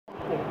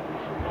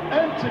powerful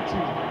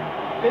entity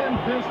in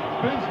this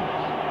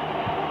business.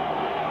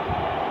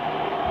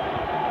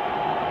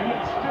 And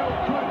it still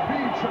could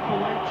be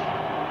Triple H,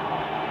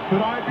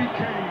 but I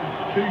became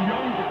the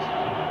youngest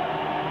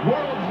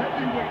world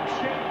heavyweight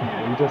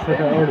champion. You just said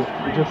that earlier.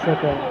 You just said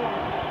that.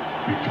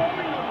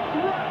 Becoming a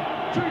threat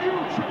to you,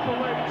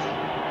 Triple H.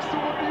 So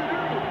what do?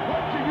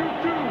 What can you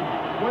do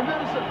when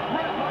there's a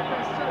threat, like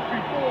I said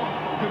before,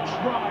 to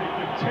try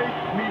to take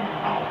me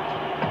out?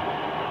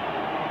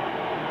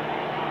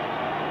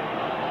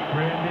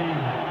 Randy,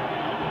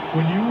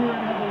 when you were in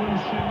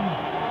Evolution,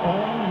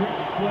 all Ric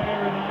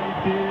Flair and I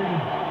did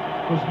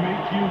was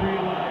make you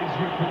realize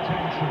your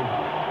potential.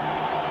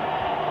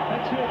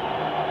 That's it.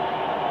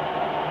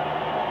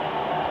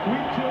 We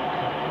took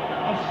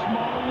a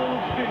small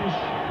little fish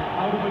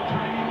out of a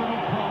tiny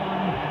little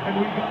pond and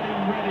we got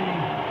him ready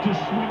to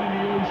swim in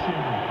the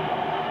ocean.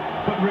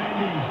 But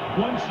Randy,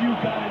 once you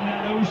got in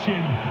that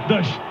ocean,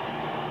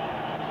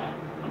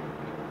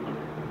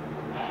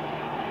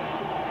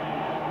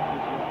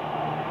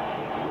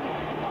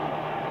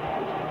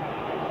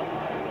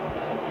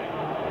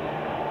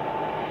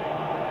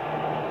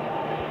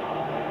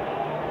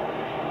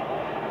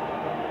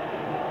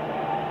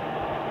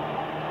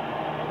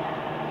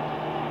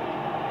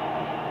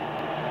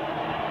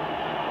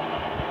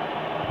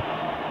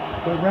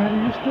 But Randy,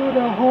 you're still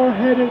that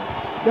hard-headed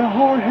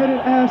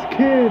ass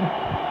kid.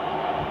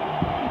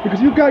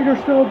 Because you got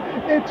yourself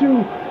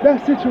into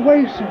that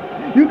situation.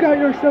 You got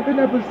yourself in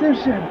that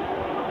position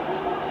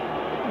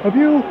of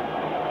you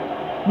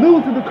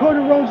losing the Cody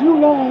Rhodes. You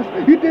lost.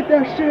 You did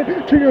that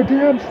shit to your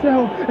damn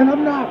self, and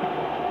I'm not.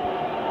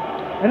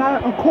 And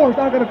of course,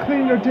 I gotta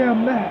clean your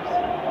damn mess,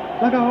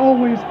 like I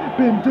always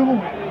been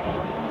doing.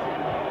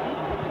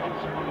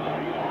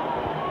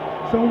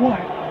 So what?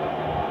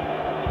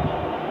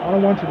 I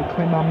don't want you to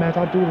clean my mess.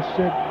 I do the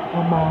shit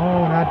on my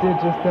own. I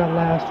did just that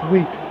last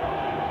week.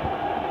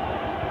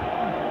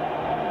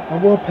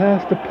 I'm well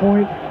past the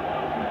point.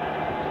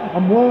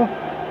 I'm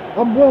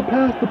well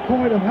past the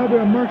point of having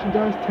a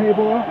merchandise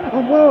table.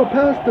 I'm well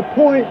past the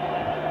point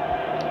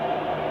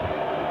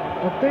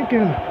of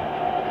thinking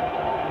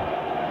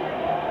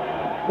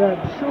that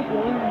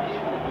Triple H,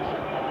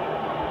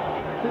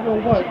 you know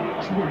what?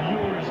 were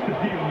yours to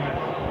deal with.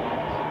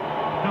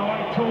 Now, I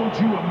told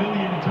you a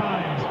million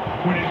times,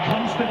 when it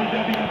comes to the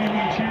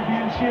WWE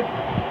Championship,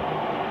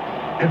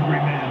 every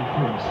man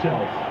for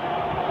himself.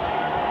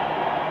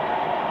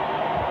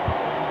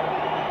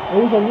 It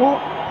was a long...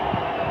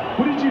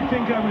 What did you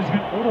think I was going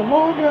to... It was a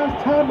long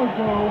ass time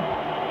ago.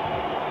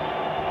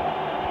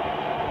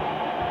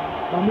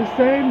 On the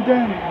same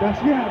day. It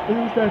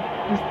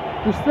was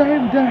the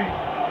same day.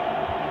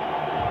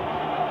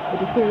 But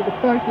the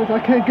fact is, I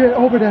can't get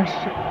over that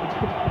shit.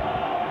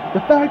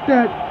 The fact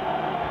that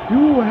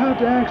you will have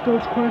to ask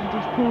those questions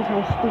just proves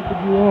how stupid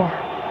you are.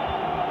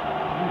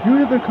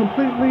 You're either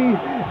completely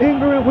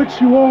ignorant,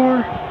 which you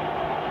are,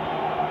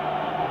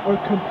 or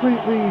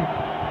completely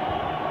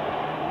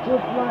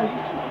just like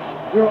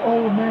your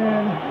old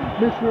man,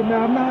 Mr.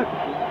 Man. I'm not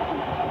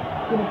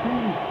gonna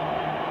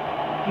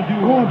be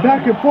going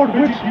back and forth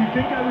with you. You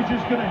think I was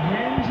just gonna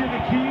hand you the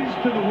keys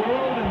to the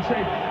world and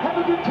say, have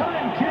a good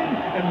time, kid,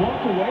 and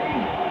walk away?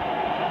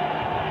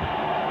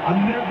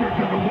 I'm never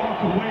gonna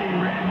walk away,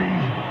 Randy.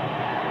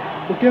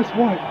 But guess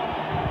what?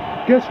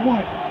 Guess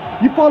what?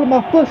 You follow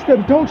my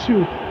footsteps, don't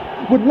you?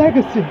 With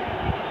legacy.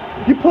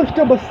 You pushed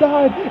them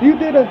aside. You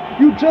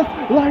just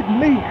like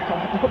me.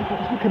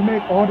 You can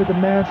make all the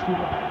demands you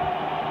want.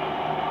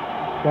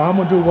 But I'm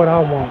gonna do what I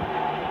want.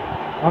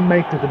 I'll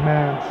make the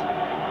demands.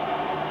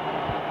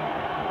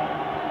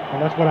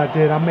 And that's what I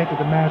did. I made the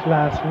demands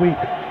last week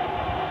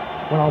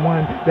when I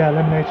won the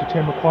Elimination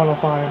Chamber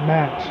qualifying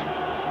match.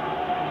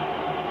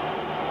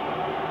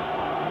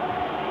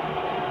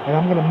 And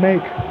I'm gonna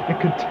make and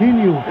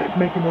continue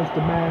making those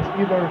demands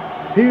either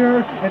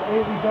here at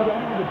AEW. I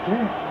don't give a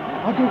damn.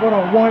 I'll do what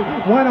I want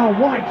when I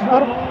want. It's the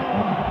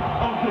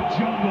law of the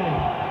jungle.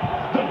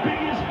 The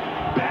biggest,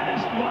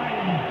 baddest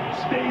lion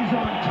stays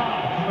on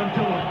top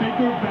until a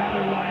bigger,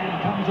 badder lion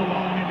comes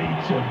along and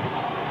eats him.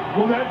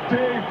 Well, that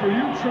day for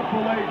you,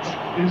 Triple H,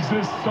 is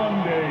this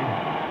Sunday.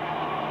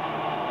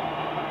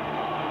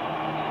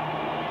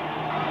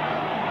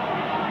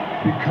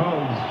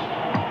 Because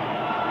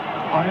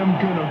I am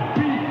gonna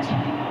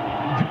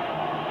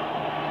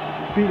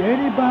beat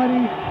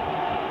anybody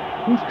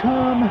who's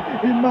come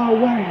in my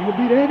way.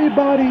 Beat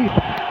anybody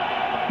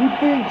who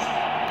thinks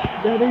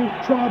that they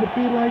try to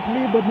be like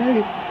me, but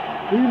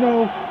you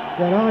know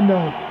that I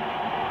know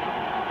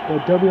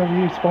that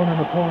WWE's falling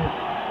apart.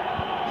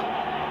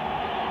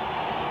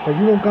 That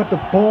you don't got the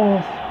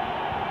balls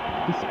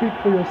to speak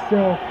for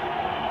yourself.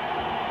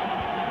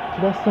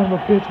 So that son of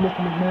a bitch, Mr.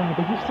 McMahon.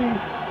 But you see,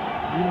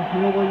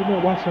 you know what? You better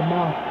watch your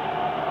mouth.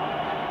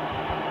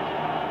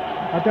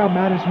 I doubt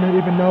management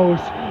even knows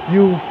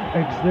you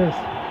exist.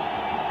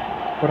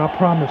 But I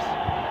promise,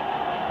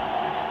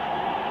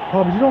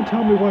 you don't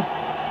tell me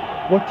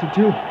what to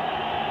do.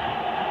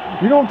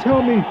 You don't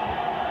tell me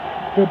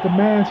the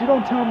demands. You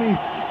don't tell me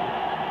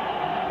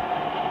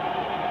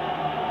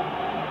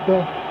the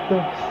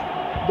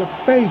the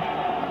faith,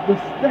 the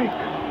stake.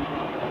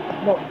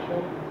 No,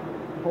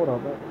 hold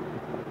on, man.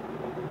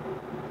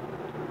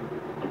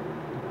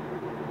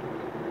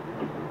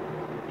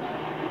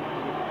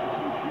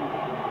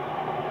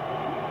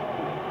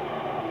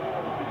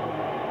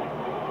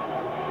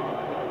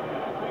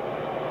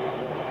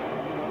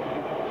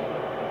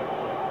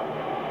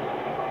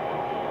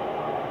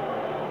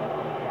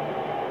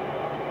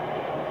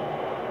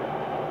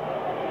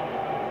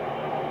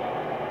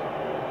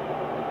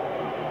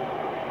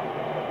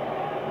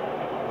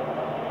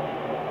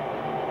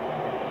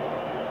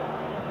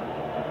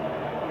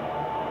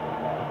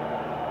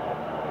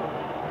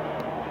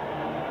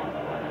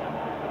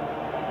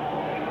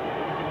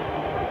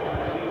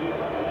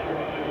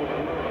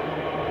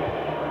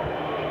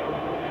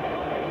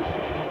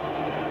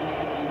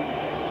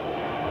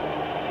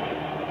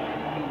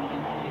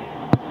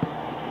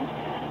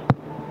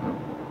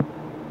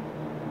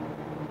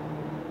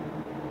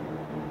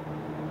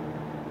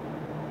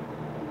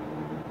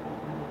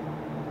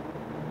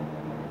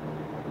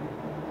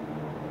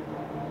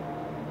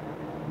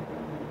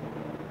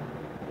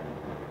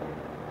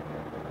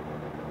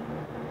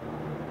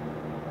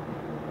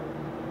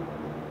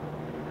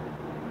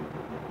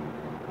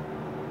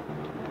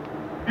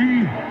 The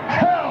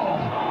hell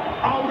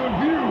out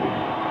of you!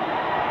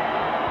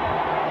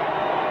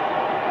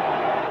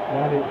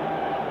 Daddy,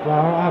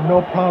 well, I have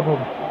no problem.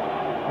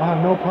 I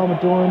have no problem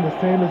doing the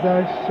same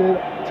exact shit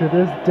to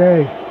this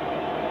day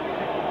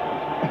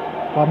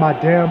by my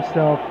damn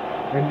self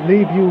and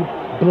leave you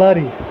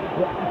bloody.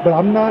 But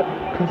I'm not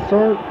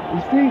concerned.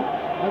 You see,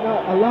 I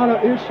got a lot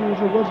of issues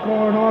of what's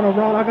going on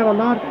around. I got a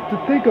lot to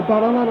think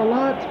about. I got a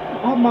lot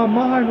on my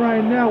mind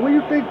right now. What do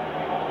you think?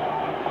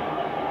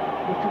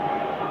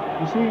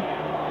 You see,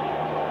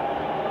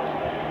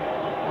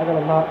 I got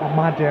a lot on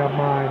my damn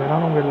mind, and I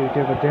don't really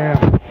give a damn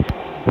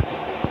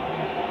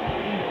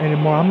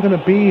anymore. I'm gonna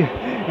be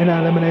in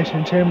that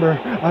elimination chamber.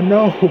 I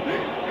know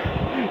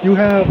you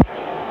have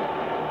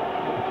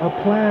a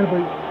plan,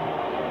 but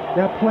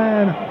that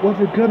plan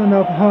wasn't good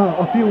enough, huh?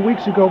 A few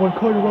weeks ago when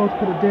Cody Rhodes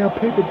put a damn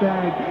paper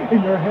bag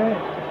in your head.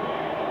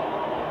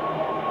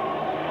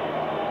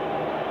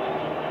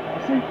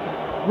 See,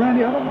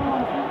 Randy, I don't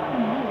know.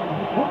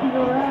 Whooping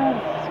your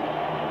ass.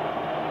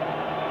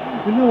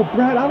 You know,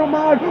 Brad, I don't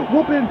mind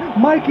whooping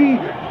Mikey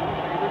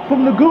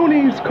from the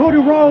Goonies, Cody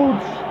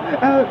Rhodes,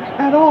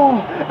 at all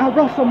at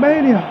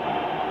WrestleMania.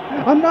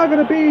 I'm not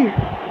gonna be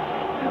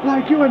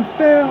like you and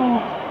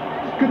fail,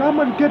 because I'm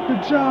gonna get the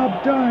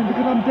job done,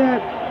 because I'm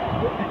dead.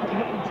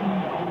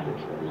 All the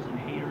trolls and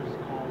haters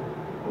call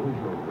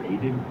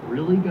overrated.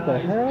 Really, guys? The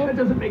hell? That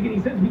doesn't make any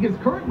sense because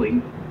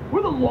currently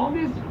we're the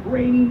longest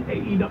reigning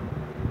AEW.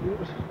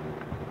 What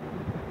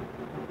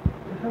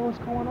the hell is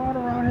going on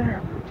around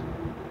here?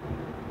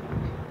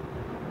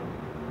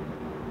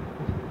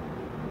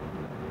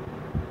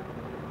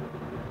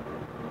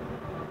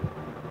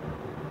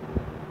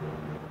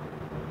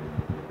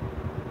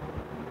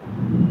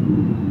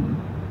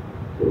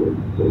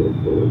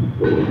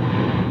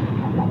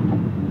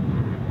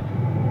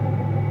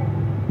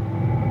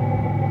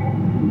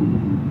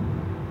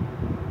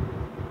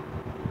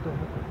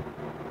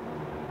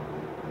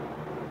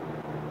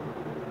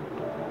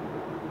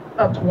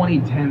 Not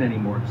 2010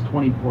 anymore, it's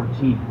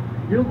 2014.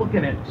 You're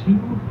looking at two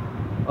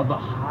of the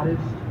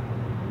hottest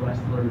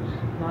wrestlers,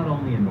 not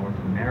only in North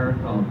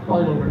America,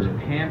 all over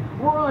Japan.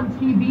 We're on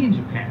TV in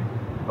Japan.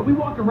 We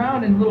walk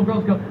around and little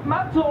girls go,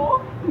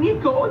 Mato,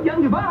 Nico,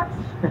 Young Bucks.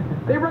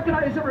 They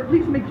recognize us,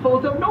 please make a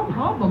photo. No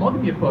problem, I'll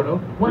give you a photo.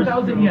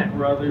 1,000 yen.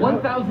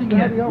 1,000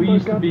 yen. We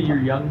used to be your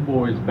young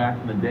boys back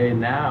in the day.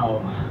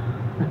 Now,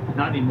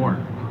 not anymore.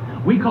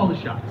 We call the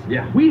shots.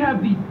 Yeah. We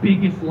have the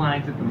biggest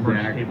lines at the merch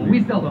Exactly. table.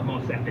 We sell the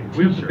most epic t-shirts.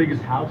 we have the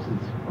biggest houses.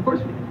 Of course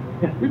we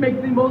do. We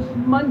make the most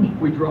money.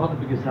 We draw the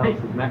biggest houses.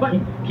 Hey, Matt, but-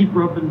 keep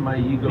rubbing my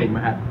ego, Hey,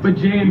 Matt. but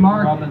Jay and Keep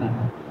Mark- rubbing it.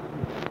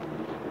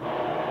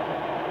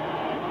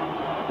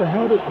 What the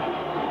hell did...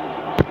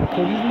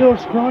 So these little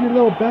scrawny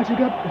little bats you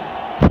got...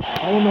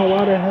 I don't know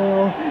why the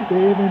hell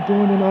they even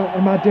doing it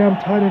in my damn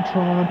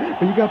Titantron,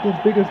 but you got those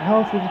biggest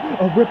houses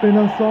of ripping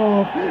us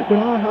off. But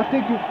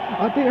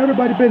I think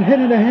everybody been hit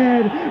in the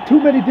head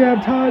too many damn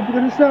times,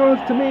 because it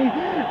sounds to me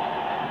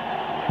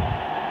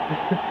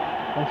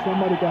like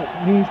somebody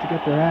needs to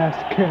get their ass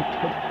kicked.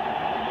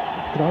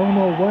 But I don't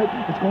know what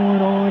is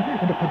going on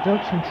in the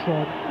production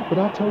truck, but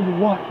I'll tell you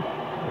what.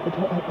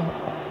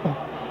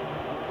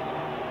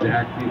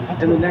 Exactly.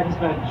 And the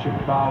next night in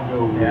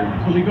Chicago,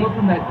 So we go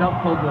from that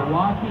dump called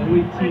Milwaukee. and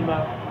we team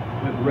up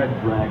with Red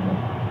Dragon.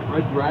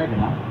 Red Dragon,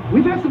 huh?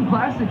 We've had some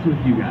classics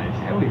with you guys.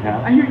 Yeah, we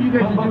have. I hear you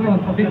guys are doing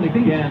But big then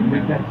things. again, too.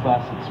 we've had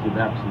classics with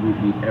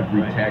absolutely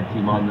every tag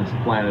team on this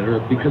planet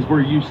Earth because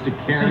we're used to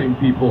carrying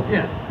people.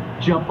 Yeah.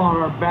 Jump on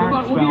our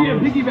backs. We'll give you a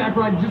piggyback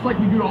ride just like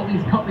we do all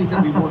these companies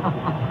that we work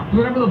for.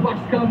 Whenever the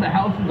bucks come, the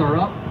houses are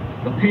up,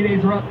 the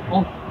paydays are up.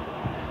 All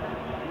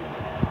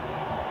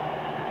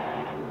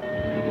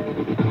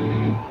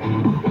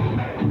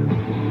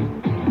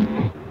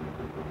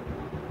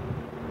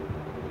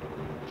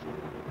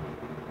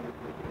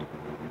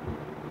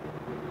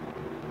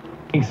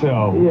think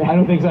so. Yeah. I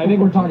don't think so. I think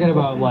we're talking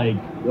about like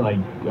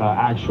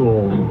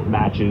actual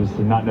matches,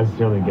 and not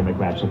necessarily a gimmick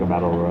match like a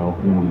battle royal.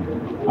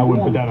 I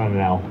wouldn't put that on an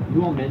L.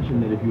 You all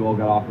mentioned that if you all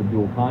got offered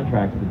dual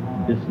contracts,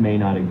 that this may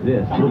not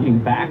exist. Looking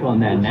back on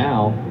that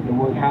now,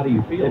 how do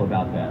you feel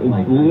about that? It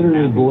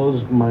literally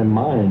blows my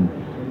mind.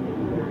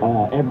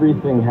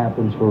 Everything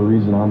happens for a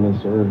reason on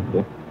this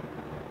earth.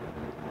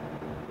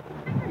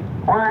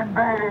 We're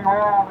invading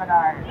Raw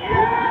tonight.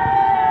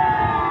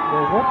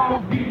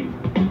 What the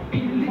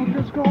fuck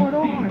is going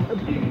on?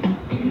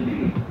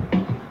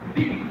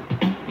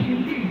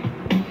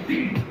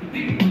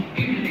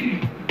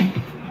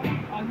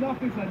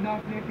 Enough is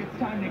enough, Nick. It's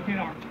time to get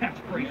our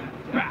catchphrase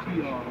back. All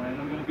right,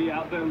 I'm gonna be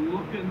out there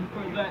looking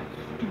for that.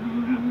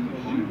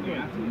 Absolutely.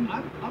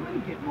 I'm gonna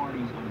get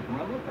Marty's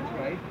umbrella back.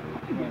 Right.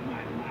 I'm gonna get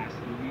my last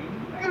ring.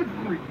 Good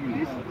for you.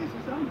 This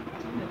is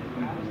unprecedented.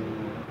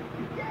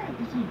 Yeah,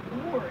 this is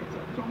war.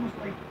 It's almost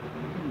like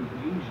an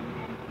invasion.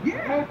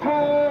 Yeah.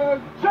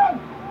 Attention!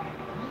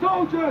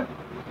 Soldiers,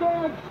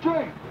 stand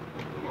straight.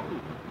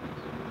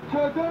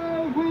 Today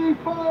we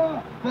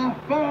fire the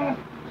first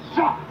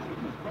shot.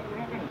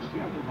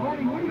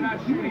 Marty, what are you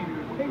shooting?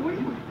 Hey, what are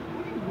you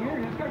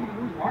wearing? That's gotta be the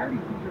worst party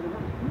feature I've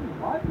ever seen.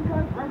 Why are you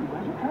guys running?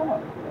 Where's your camera?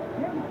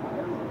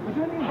 We're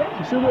doing the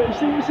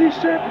invasion. You see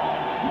shit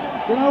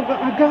that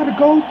I gotta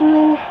go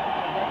through?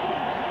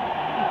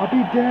 I'll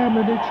be damned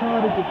if they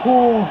try to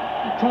pull,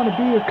 trying to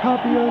be a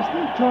copy of us,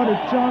 trying to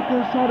jock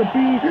us, trying to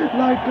be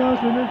like us,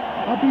 and then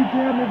I'll be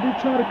damned if they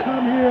try to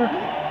come here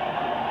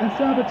and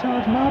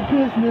sabotage my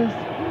business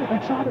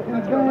and try to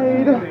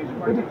invade.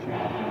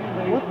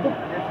 What the?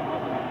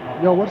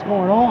 Yo, what's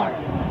going on?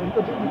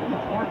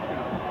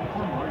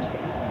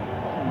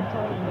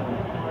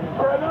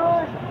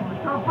 Tonight,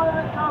 to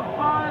finish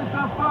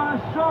the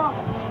first shot.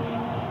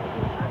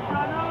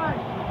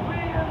 Tonight, we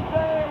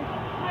invade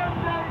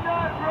Monday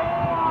Night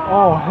Raw.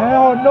 Oh,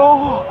 hell no!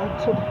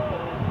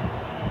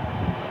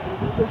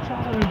 They're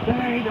trying to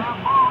invade.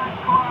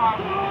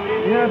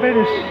 Yeah,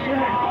 invaded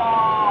shit.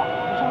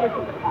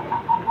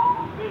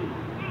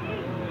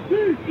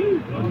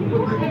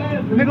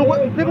 Nigga,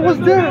 what's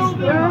this?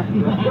 Yeah?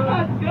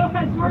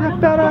 That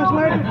fat ass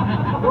lady.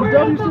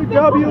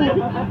 WCW.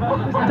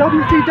 It's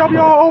WCW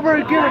all over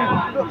again.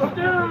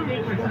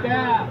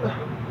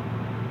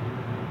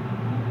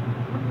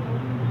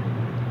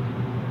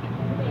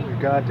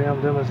 Goddamn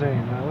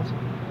limousine, man.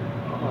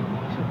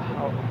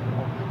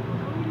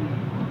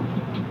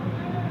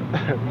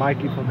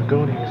 Mikey from the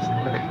Goonies.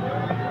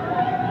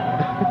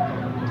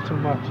 It's too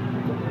much.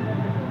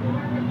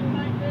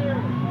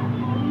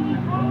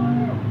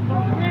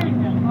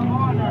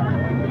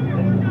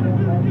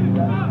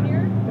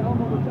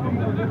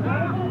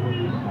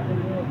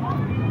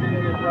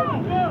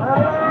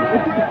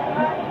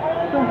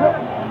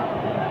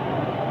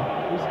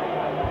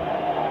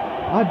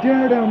 I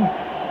dare them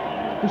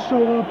to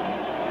show up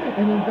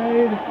and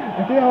invade.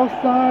 If they're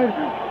outside,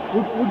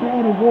 we're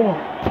going to war.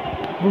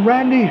 But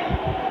Randy,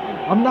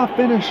 I'm not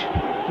finished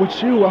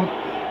with you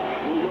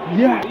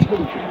yet.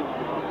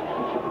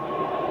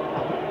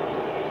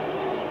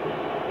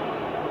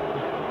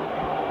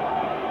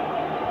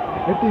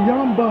 If the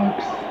Young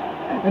Bucks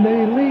and the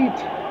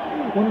Elite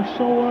want to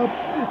show up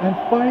and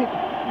fight,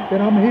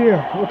 then I'm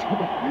here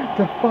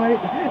to fight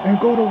and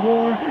go to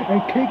war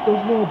and kick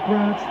those little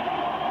brats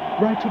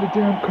right to the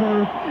damn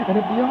curb. And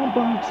if the Young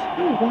Bucks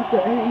want the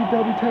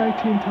AEW Tag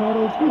Team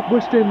titles,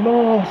 which they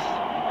lost,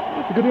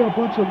 because they're a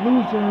bunch of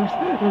losers,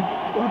 they're a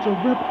bunch of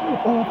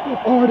rip-off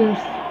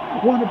artists,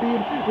 want to be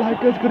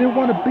like us because they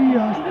want to be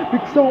us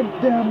so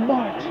damn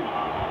much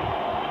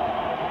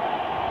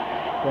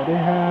that they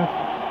have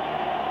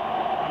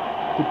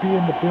to be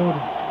in the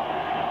building.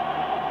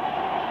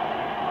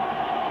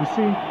 You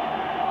see,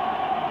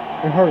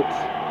 it hurts,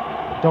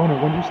 don't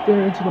it? When you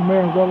stare into the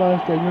mirror and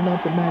realize that you're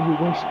not the man you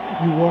wish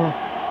you were.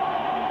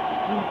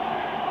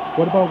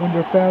 What about when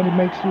your family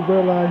makes you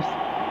realize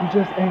you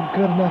just ain't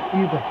good enough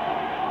either?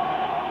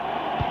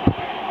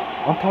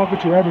 I'm talking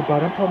to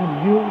everybody. I'm talking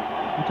to you.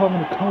 I'm talking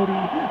to Cody.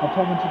 I'm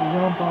talking to the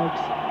Young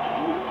Bucks.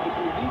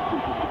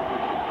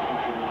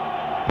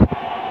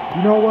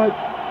 You know what?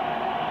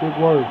 Big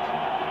words.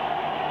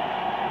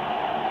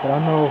 But I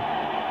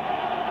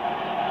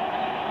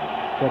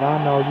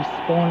know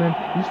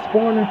you're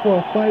spoiling for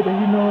a fight that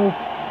you know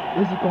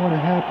isn't going to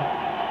happen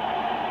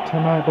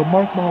tonight. But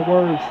mark my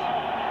words.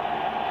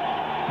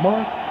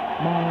 Mark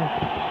my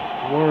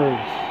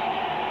words.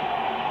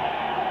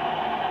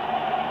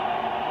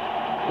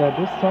 That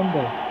this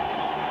Sunday,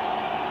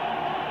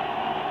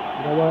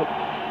 you know what?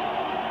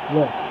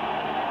 Look,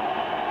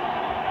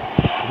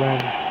 when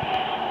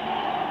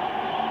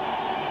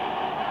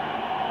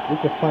we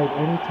can fight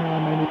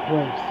anytime, any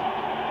place.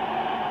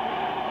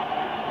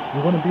 You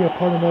want to be a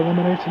part of the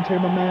Elimination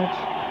Chamber match?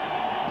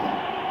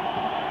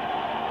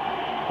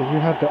 Then you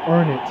have to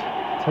earn it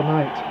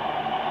tonight.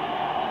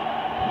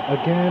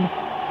 Again,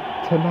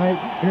 tonight,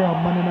 here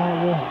on Monday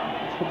Night Raw.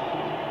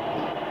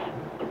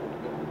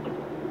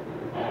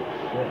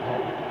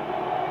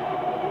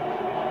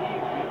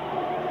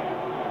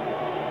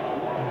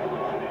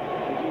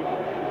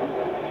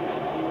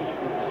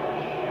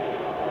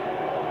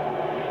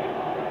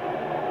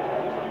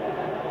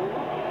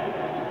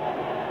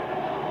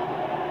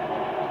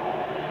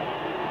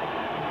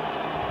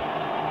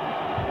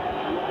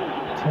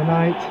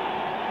 tonight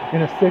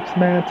in a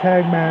 6-man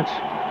tag match,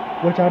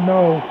 which I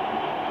know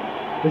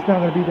it's not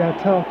going to be that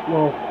tough.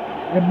 Well,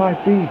 it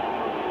might be,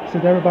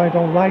 since everybody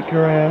don't like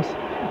your ass,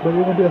 but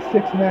it's going to be a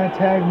 6-man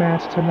tag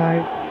match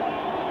tonight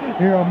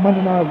here on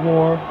Monday Night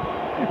War.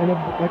 And if,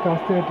 like I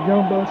said, the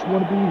Young Bucks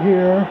want to be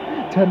here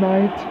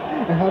tonight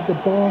and have the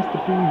boss to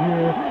be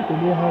here,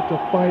 then you'll have to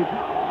fight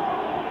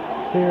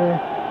here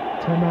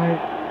tonight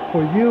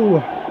for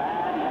you.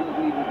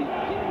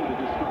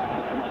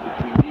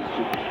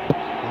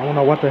 I don't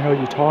know what the hell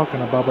you're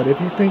talking about, but if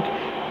you think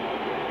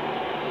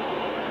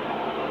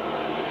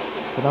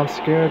that I'm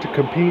scared to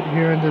compete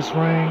here in this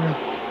ring,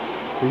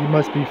 then you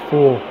must be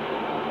full.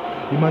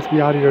 You must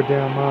be out of your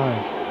damn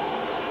mind.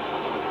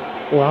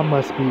 Or I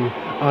must be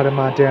out of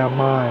my damn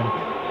mind.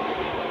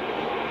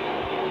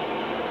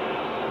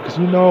 Because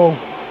you know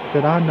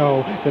that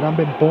I've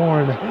been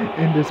born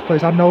in this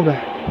place. I know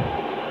that.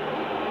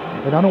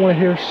 And I don't want to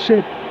hear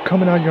shit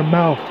coming out of your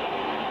mouth.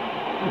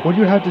 What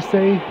you have to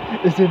say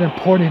isn't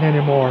important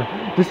anymore.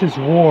 This is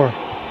war.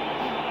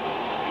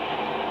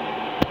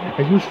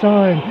 And you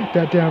signed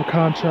that damn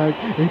contract,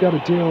 and you got to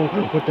deal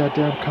with that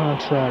damn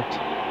contract.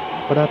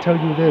 But I tell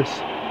you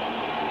this,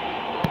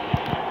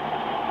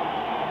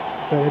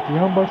 that if the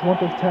Young Bucks want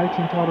those tag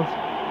team titles,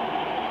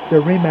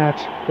 their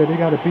rematch, that they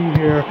got to be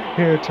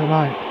here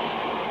tonight.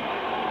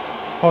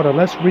 Hold on,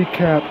 let's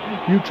recap.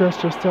 You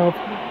dressed yourself,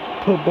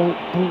 put both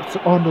boots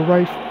on the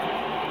right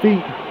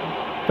feet,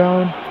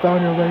 found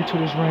your way to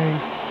this ring,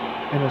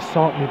 and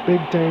assault me.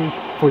 Big day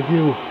for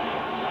you.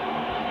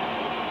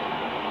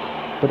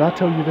 But I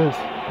tell you this,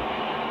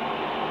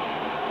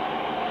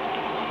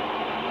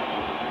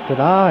 that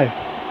I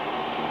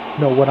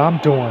know what I'm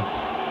doing.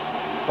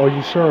 Are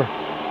you sure?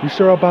 You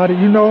sure about it?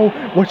 You know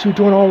what you're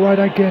doing. All right,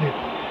 I get it.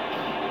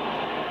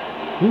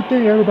 You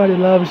think everybody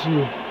loves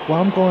you? Well,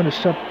 I'm going to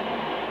shut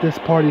this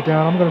party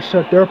down. I'm going to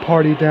shut their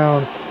party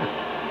down.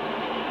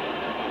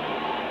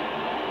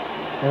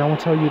 And I want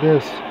to tell you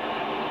this,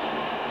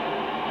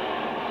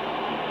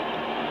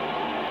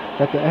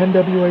 that the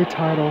NWA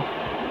title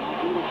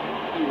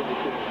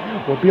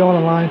will be on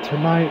the line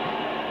tonight.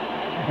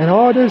 And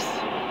all this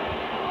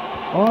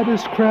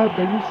crap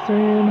that you're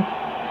saying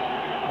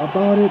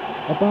about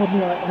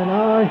me, and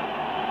I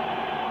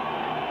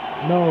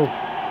know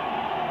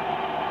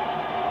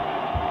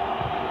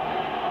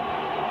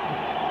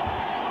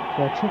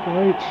that Triple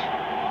H,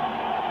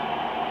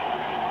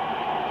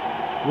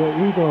 your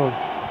ego,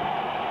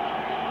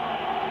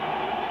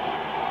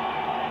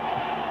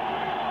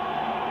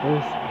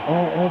 is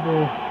all over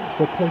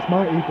the place.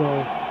 My ego.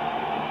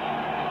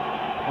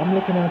 I'm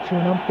looking at you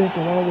and I'm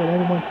thinking, why would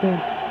anyone think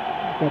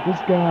that this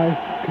guy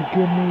could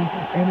give me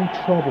any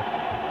trouble?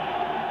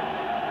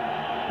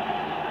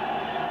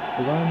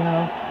 But right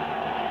now,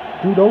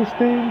 through those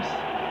things,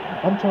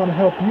 I'm trying to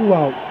help you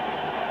out.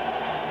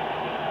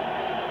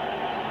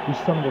 You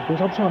son of a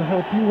bitch, I'm trying to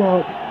help you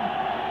out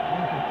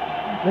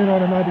later on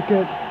tonight to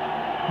get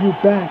you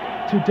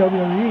back to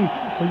WWE.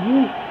 But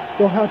you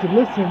don't have to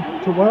listen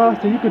to what I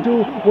say. You can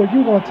do what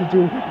you want to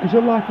do, because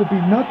your life will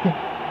be nothing.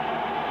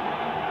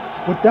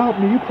 Without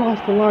me, you cross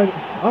the line.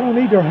 I don't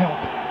need your help.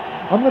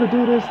 I'm going to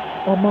do this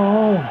on my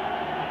own.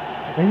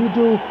 And you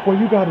do what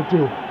you got to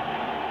do.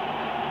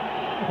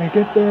 And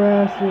get their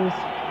asses,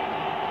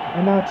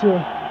 and not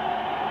to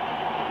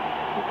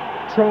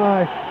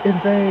try,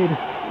 invade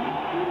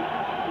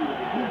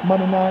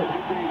Monday Night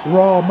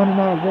Raw, Monday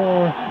Night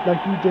War,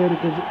 like you did.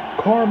 Because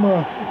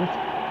karma, it's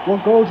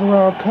what goes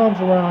around comes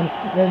around,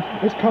 and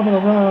it's coming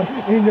around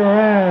in your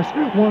ass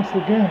once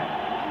again.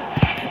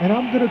 And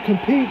I'm going to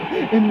compete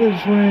in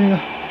this ring,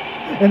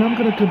 and I'm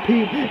going to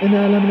compete in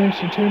the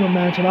Elimination Chamber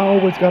match, and I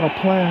always got a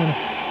plan.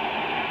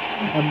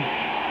 And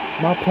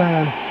my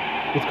plan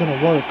is going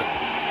to work,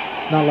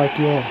 not like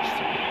yours.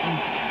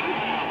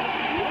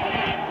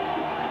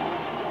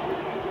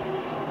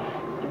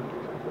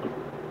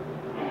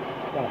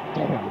 God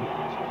damn.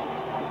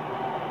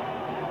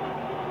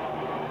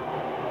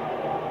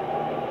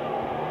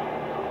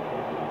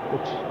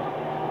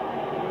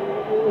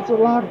 It's a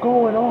lot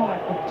going on.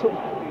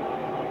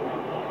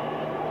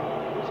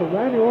 So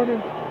Randy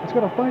Orton is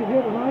going to fight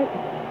here tonight?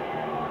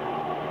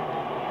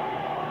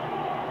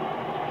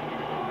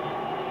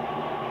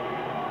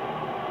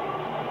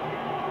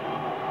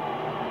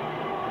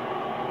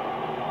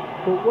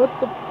 But what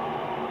the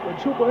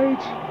Triple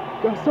H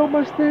got so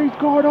much things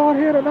going on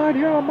here tonight,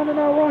 here on Monday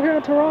Night Raw, here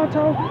in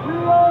Toronto.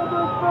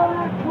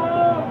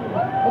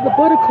 And the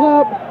Buddy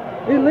Club,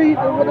 Elite,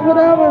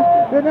 whatever,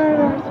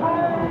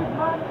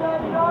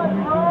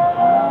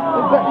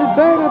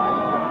 invaded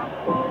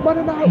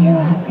Monday Night War. Are you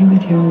happy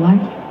with your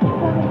life?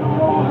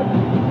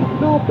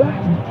 No, back.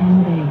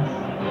 10 days.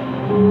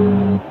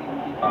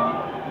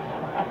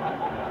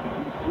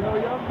 Yo,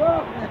 Young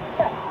Bucks.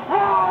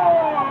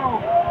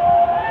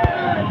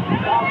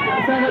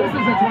 This is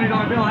a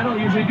 $20 bill. I don't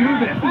usually do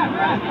this.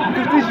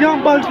 Because these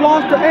Young Bucks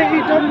lost to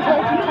AEW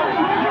Tag Team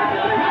title.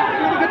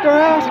 They're gonna get their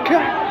ass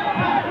kicked.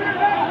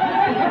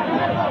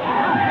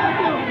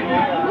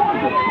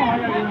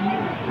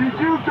 Did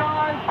you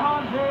guys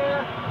come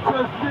here to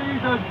see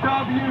the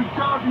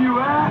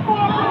WWF.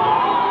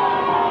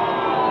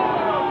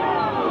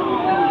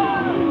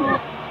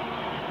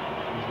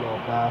 These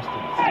little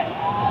bastards.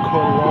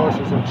 Cody Rhodes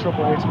is in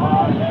Triple H's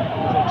mind.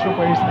 He's in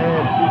Triple H's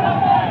head.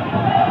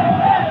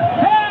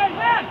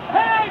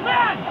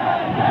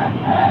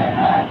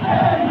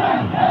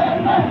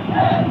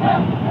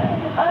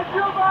 As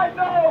you might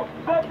know,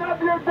 the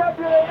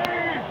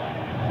WWE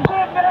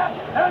kidnapped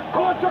and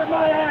tortured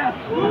my ass.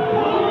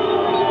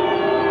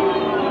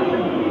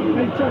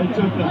 I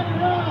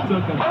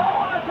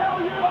want to tell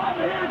you I'm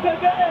here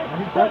today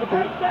to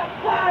take that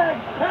flag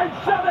and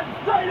shove it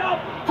straight up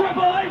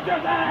Triple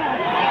H's ass.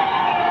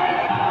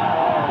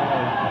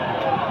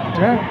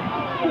 Damn.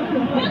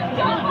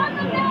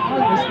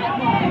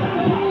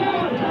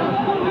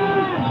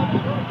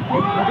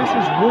 This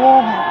is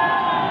war.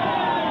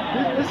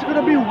 This is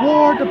gonna be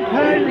war to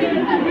pay.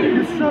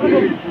 This son of a.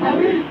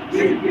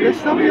 This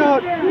some of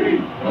your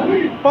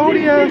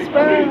phony ass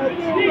fans.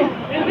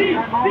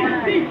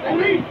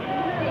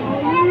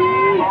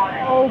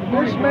 Oh,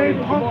 Bushmade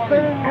punk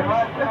fans. In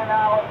less than an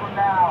hour from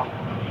now,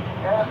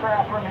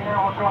 aircraft from here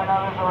will join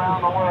others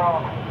around the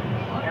world,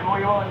 and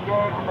we will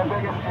engage in the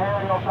biggest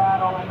aerial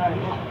battle in the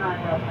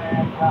history of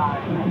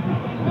mankind.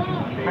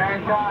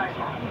 Mankind.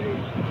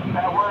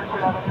 That word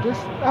should have an This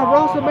at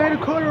WrestleMania,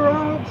 Cody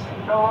Rhodes,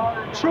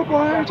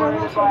 Triple H at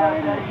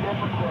WrestleMania.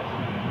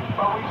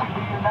 But we should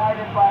be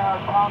united by our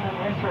common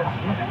interests.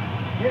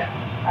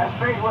 As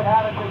fate would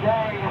have it,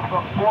 today is the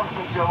 4th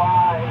of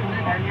July,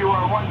 and you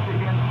are once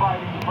again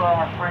fighting for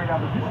our freedom.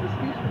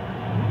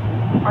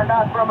 But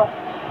not from a...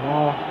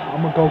 No, I'm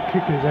gonna go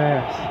kick his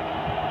ass.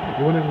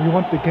 You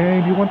want the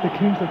game? You want the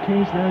Kings of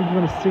Kings? Now you're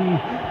gonna see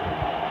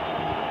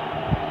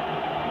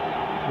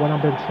what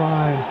I've been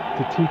trying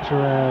to teach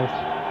your ass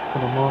for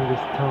the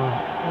longest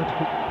time.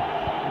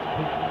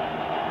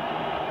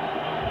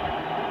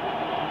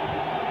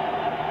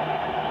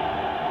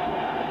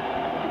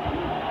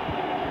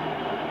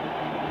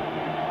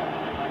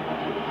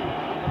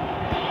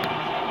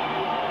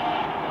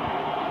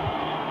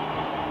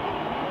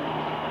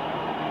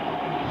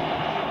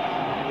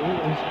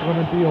 It's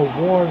gonna be a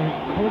war.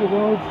 Cody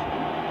Rhodes,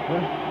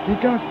 he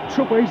got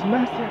Triple H's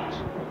message.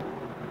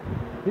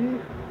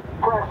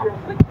 Precious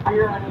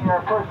tyranny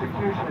or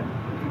persecution,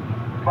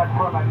 but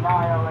from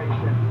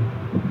annihilation.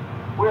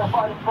 We are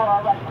fighting for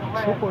our right to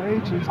live, Triple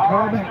H is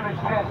our coming. right to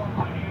exist.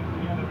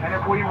 And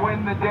if we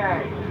win the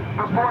day,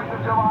 the 4th of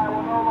July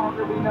will no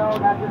longer be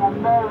known as an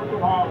American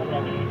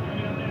holiday,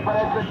 but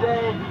as the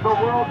day the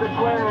world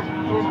declares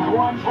in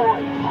one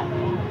voice.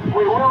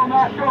 We will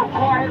not go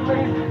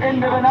quietly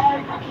into the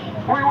night.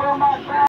 We will not bow.